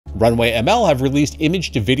RunwayML have released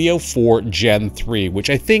image to video for Gen 3,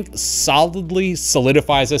 which I think solidly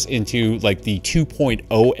solidifies us into like the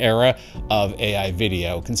 2.0 era of AI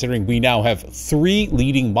video, considering we now have 3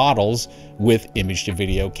 leading models with image to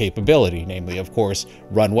video capability, namely, of course,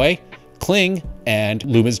 Runway, Kling, and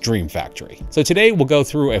Luma's Dream Factory. So today we'll go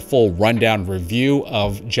through a full rundown review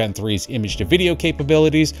of Gen 3's image to video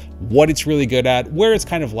capabilities, what it's really good at, where it's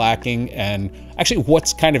kind of lacking, and actually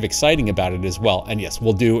what's kind of exciting about it as well. And yes,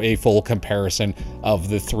 we'll do a full comparison of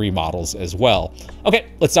the 3 models as well.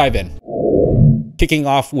 Okay, let's dive in. Kicking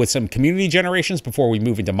off with some community generations before we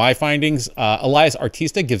move into my findings, Elias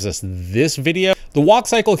Artista gives us this video. The walk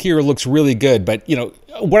cycle here looks really good, but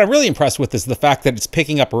what I'm really impressed with is the fact that it's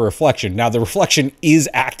picking up a reflection. Now the reflection is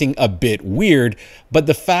acting a bit weird, but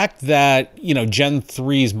the fact that, Gen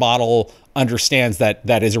 3's model understands that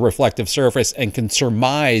that is a reflective surface and can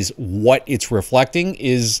surmise what it's reflecting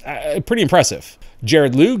is pretty impressive.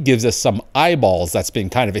 Jared Liu gives us some eyeballs. That's been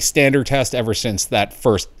kind of a standard test ever since that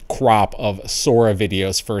first crop of Sora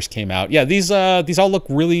videos first came out. Yeah, these all look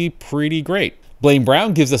really pretty great. Blaine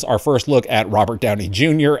Brown gives us our first look at Robert Downey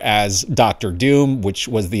Jr. as Dr. Doom, which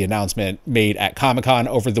was the announcement made at Comic-Con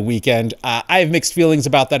over the weekend. I have mixed feelings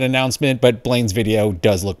about that announcement, but Blaine's video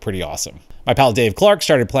does look pretty awesome. My pal Dave Clark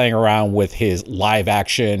started playing around with his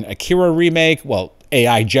live-action Akira remake. Well,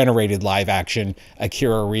 AI-generated live-action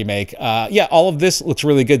Akira remake. Yeah, all of this looks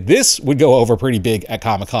really good. This would go over pretty big at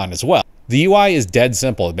Comic-Con as well. The UI is dead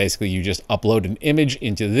simple. Basically, you just upload an image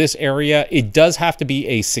into this area. It does have to be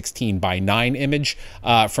a 16:9 image.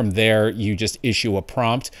 From there, you just issue a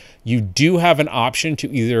prompt. You do have an option to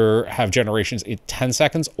either have generations in 10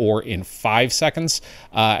 seconds or in 5 seconds.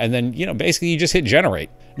 And then, basically you just hit generate.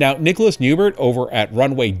 Now, Nicholas Newbert over at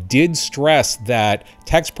Runway did stress that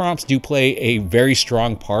text prompts do play a very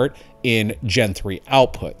strong part in Gen 3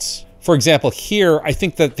 outputs. For example, here, I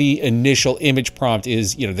think that the initial image prompt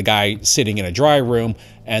is, the guy sitting in a dry room,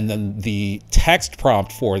 and then the text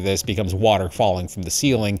prompt for this becomes water falling from the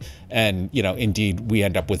ceiling. And, indeed, we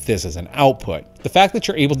end up with this as an output. The fact that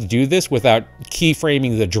you're able to do this without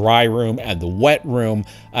keyframing the dry room and the wet room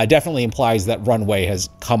definitely implies that Runway has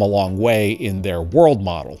come a long way in their world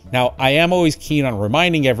model. Now, I am always keen on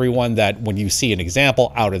reminding everyone that when you see an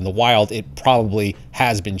example out in the wild, it probably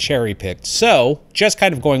has been cherry-picked. So, just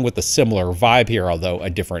kind of going with the similar vibe here, although a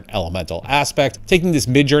different elemental aspect, taking this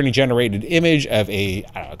Midjourney generated image of a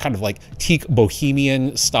kind of like teak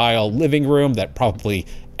bohemian style living room that probably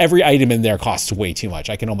every item in there costs way too much,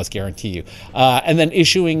 I can almost guarantee you. And then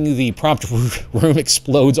issuing the prompt room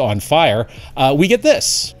explodes on fire, we get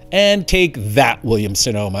this. And take that, William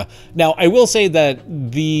Sonoma. Now, I will say that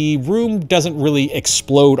the room doesn't really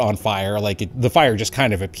explode on fire. Like the fire just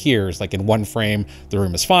kind of appears. Like in one frame, the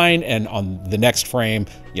room is fine. And on the next frame,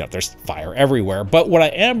 there's fire everywhere. But what I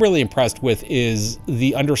am really impressed with is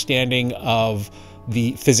the understanding of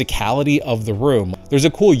the physicality of the room. There's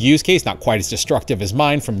a cool use case, not quite as destructive as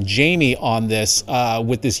mine, from Jamie on this,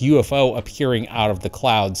 with this UFO appearing out of the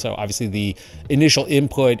cloud. So obviously the initial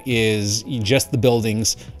input is just the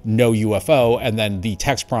buildings, no UFO, and then the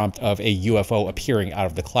text prompt of a UFO appearing out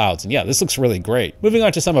of the clouds. And yeah, this looks really great. Moving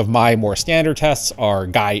on to some of my more standard tests, our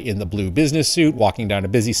guy in the blue business suit walking down a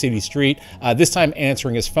busy city street. This time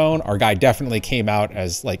answering his phone, our guy definitely came out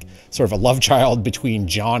as like sort of a love child between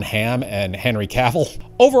John Hamm and Henry Cavill.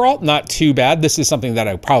 Overall, not too bad. This is something that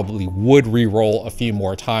I probably would re-roll a few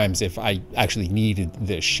more times if I actually needed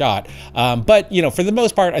this shot. But, for the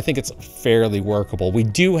most part, I think it's fairly workable. We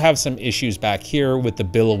do have some issues back here with the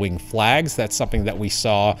billowing flags. That's something that we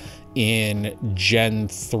saw in Gen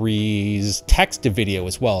 3's text to video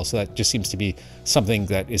as well. So that just seems to be something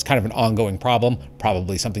that is kind of an ongoing problem,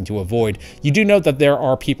 probably something to avoid. You do note that there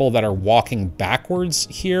are people that are walking backwards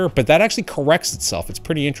here, but that actually corrects itself. It's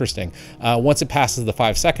pretty interesting. Once it passes the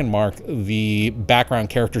 5-second mark, the background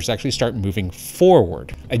characters actually start moving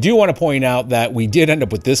forward. I do want to point out that we did end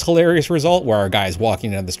up with this hilarious result where our guy is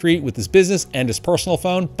walking down the street with his business and his personal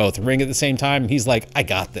phone, both ring at the same time, and he's like, I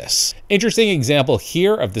got this. Interesting example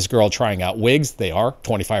here of this girl trying out wigs. They are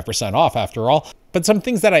 25% off after all. But some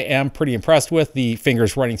things that I am pretty impressed with, the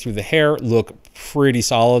fingers running through the hair look pretty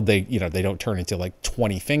solid. They, they don't turn into like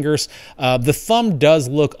 20 fingers. The thumb does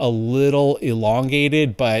look a little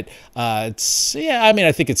elongated, but I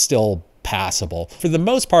think it's still passable. For the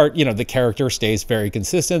most part, the character stays very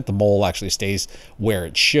consistent. The mole actually stays where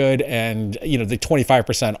it should. And, the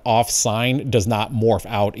 25% off sign does not morph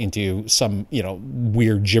out into some,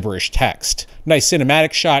 weird gibberish text. Nice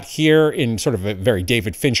cinematic shot here in sort of a very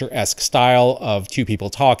David Fincher-esque style of two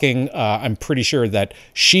people talking. I'm pretty sure that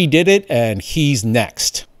she did it and he's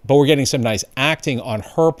next. but we're getting some nice acting on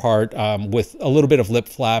her part with a little bit of lip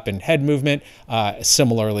flap and head movement,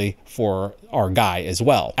 similarly for our guy as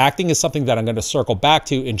well. Acting is something that I'm going to circle back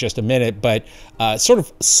to in just a minute, but sort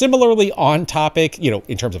of similarly on topic, you know,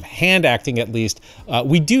 in terms of hand acting at least,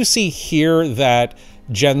 we do see here that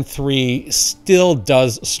Gen 3 still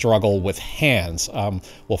does struggle with hands.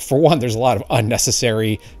 Well, for one, there's a lot of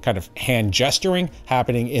unnecessary kind of hand gesturing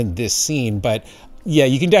happening in this scene, but yeah,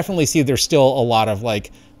 you can definitely see there's still a lot of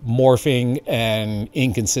like morphing and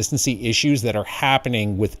inconsistency issues that are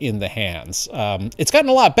happening within the hands. It's gotten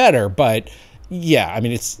a lot better, but yeah, I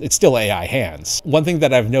mean, it's still AI hands. One thing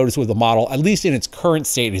that I've noticed with the model, at least in its current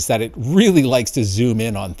state, is that it really likes to zoom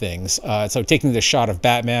in on things. So taking this shot of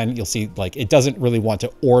Batman, you'll see like it doesn't really want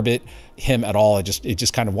to orbit him at all. It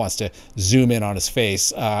just kind of wants to zoom in on his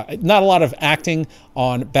face. Not a lot of acting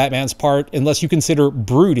on Batman's part, unless you consider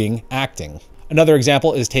brooding acting. Another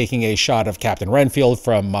example is taking a shot of Captain Renfield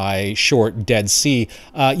from my short Dead Sea.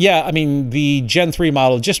 Yeah, I mean, the Gen 3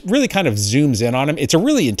 model just really kind of zooms in on him. It's a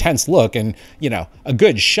really intense look and, you know, a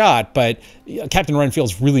good shot, but Captain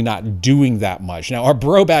Renfield's really not doing that much. Now, our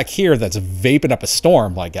bro back here that's vaping up a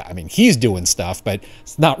storm, like, I mean, he's doing stuff, but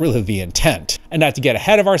it's not really the intent. And not to get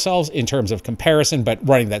ahead of ourselves in terms of comparison, but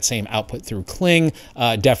running that same output through Kling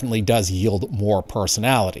definitely does yield more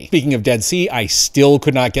personality. Speaking of Dead Sea, I still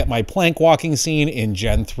could not get my plank walking scene in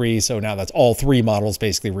Gen 3, so now that's all three models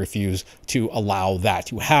basically refuse to allow that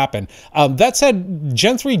to happen. That said,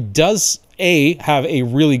 Gen 3 does have a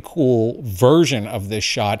really cool version of this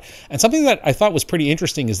shot, and something that I thought was pretty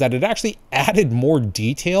interesting is that it actually added more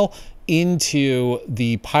detail into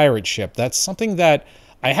the pirate ship. That's something that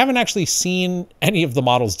I haven't actually seen any of the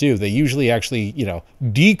models do. They usually actually, you know,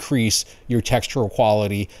 decrease your textural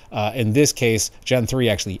quality. In this case, Gen 3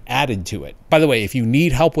 actually added to it. By the way, if you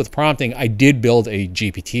need help with prompting, I did build a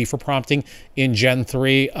GPT for prompting in Gen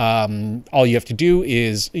 3. All you have to do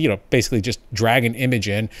is, you know, basically just drag an image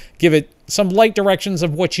in, give it some light directions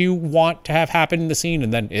of what you want to have happen in the scene,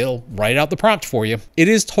 and then it'll write out the prompt for you. It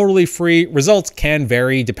is totally free. Results can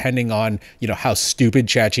vary depending on, you know, how stupid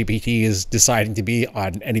ChatGPT is deciding to be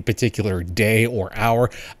on any particular day or hour.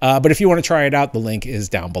 But if you want to try it out, the link is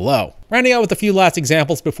down below. Rounding out with a few last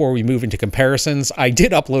examples before we move into comparisons, I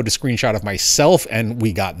did upload a screenshot of myself, and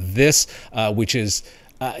we got this, which is,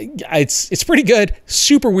 it's pretty good.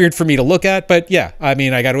 Super weird for me to look at, but yeah, I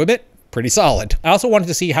mean, I got to admit, pretty solid. I also wanted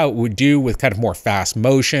to see how it would do with kind of more fast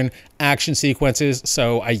motion action sequences.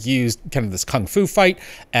 So I used kind of this Kung Fu fight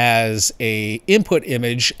as a input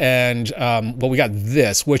image. And well, we got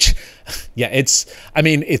this, which yeah, I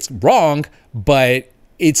mean, it's wrong, but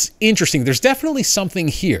it's interesting. There's definitely something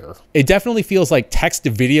here. It definitely feels like text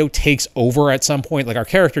to video takes over at some point. Like our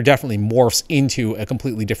character definitely morphs into a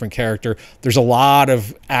completely different character. There's a lot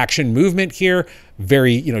of action movement here,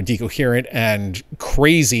 very, you know, decoherent and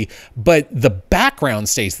crazy, but the background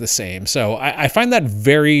stays the same. So I find that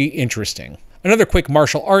very interesting. Another quick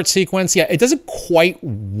martial arts sequence. Yeah, it doesn't quite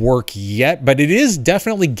work yet, but it is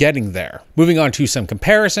definitely getting there. Moving on to some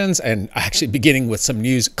comparisons, and actually beginning with some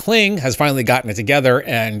news, Kling has finally gotten it together,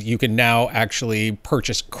 and you can now actually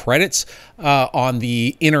purchase credits on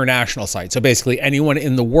the international site. So basically anyone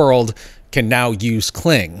in the world can now use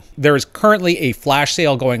Kling. There is currently a flash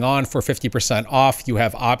sale going on for 50% off. You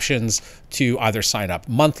have options to either sign up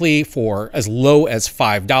monthly for as low as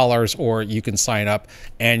 $5, or you can sign up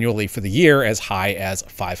annually for the year as high as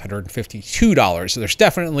 $552. So there's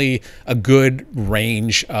definitely a good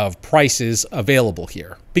range of prices available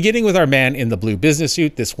here. Beginning with our man in the blue business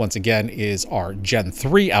suit, this once again is our Gen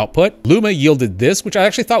 3 output. Luma yielded this, which I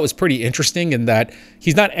actually thought was pretty interesting in that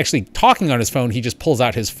he's not actually talking on his phone, he just pulls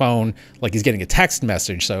out his phone like he's getting a text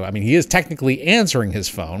message. So, I mean, he is technically answering his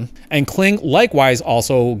phone. And Kling likewise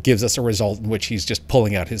also gives us a result in which he's just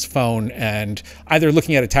pulling out his phone and either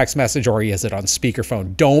looking at a text message or he has it on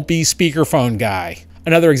speakerphone. Don't be speakerphone guy.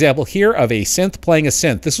 Another example here of a synth playing a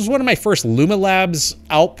synth. This was one of my first Luma Labs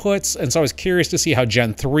outputs, and so I was curious to see how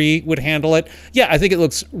Gen 3 would handle it. Yeah, I think it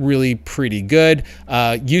looks really pretty good.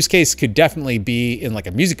 Use case could definitely be in like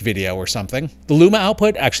a music video or something. The Luma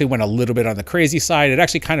output actually went a little bit on the crazy side. It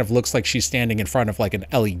actually kind of looks like she's standing in front of like an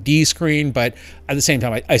LED screen, but at the same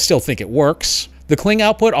time, I still think it works. The Kling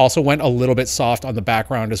output also went a little bit soft on the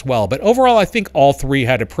background as well, but overall, I think all three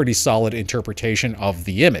had a pretty solid interpretation of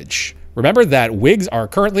the image. Remember that wigs are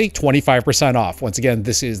currently 25% off. Once again,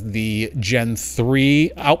 this is the Gen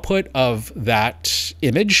 3 output of that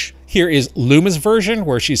image. Here is Luma's version,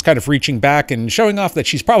 where she's kind of reaching back and showing off that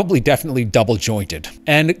she's probably definitely double jointed.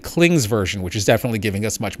 And Kling's version, which is definitely giving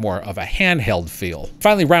us much more of a handheld feel.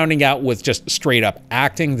 Finally, rounding out with just straight up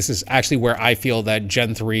acting. This is actually where I feel that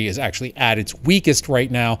Gen 3 is actually at its weakest right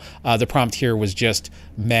now. The prompt here was just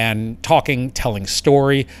man talking, telling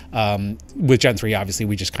story. With Gen 3, obviously,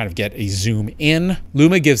 we just kind of get a zoom in.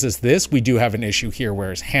 Luma gives us this. We do have an issue here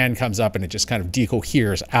where his hand comes up and it just kind of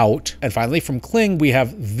decoheres out. And finally, from Kling, we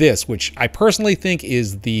have this, which I personally think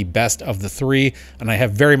is the best of the three. And I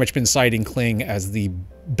have very much been citing Kling as the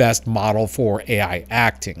best model for AI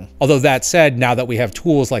acting. Although that said, now that we have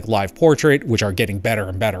tools like Live Portrait, which are getting better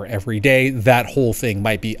and better every day, that whole thing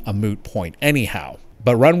might be a moot point anyhow.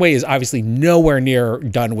 But Runway is obviously nowhere near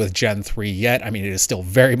done with Gen 3 yet. I mean, it is still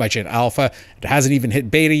very much in alpha. It hasn't even hit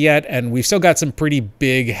beta yet, and we've still got some pretty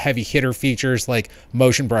big heavy hitter features like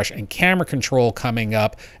motion brush and camera control coming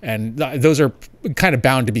up, and those are kind of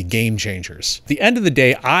bound to be game changers. At the end of the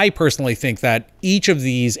day, I personally think that each of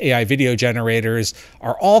these AI video generators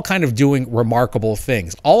are all kind of doing remarkable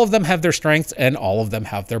things. All of them have their strengths and all of them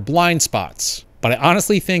have their blind spots. But I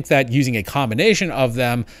honestly think that using a combination of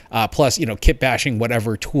them, plus, kit bashing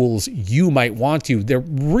whatever tools you might want to, there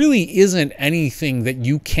really isn't anything that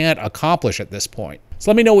you can't accomplish at this point. So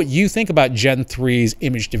let me know what you think about Gen 3's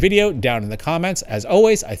image to video down in the comments. As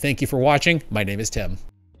always, I thank you for watching. My name is Tim.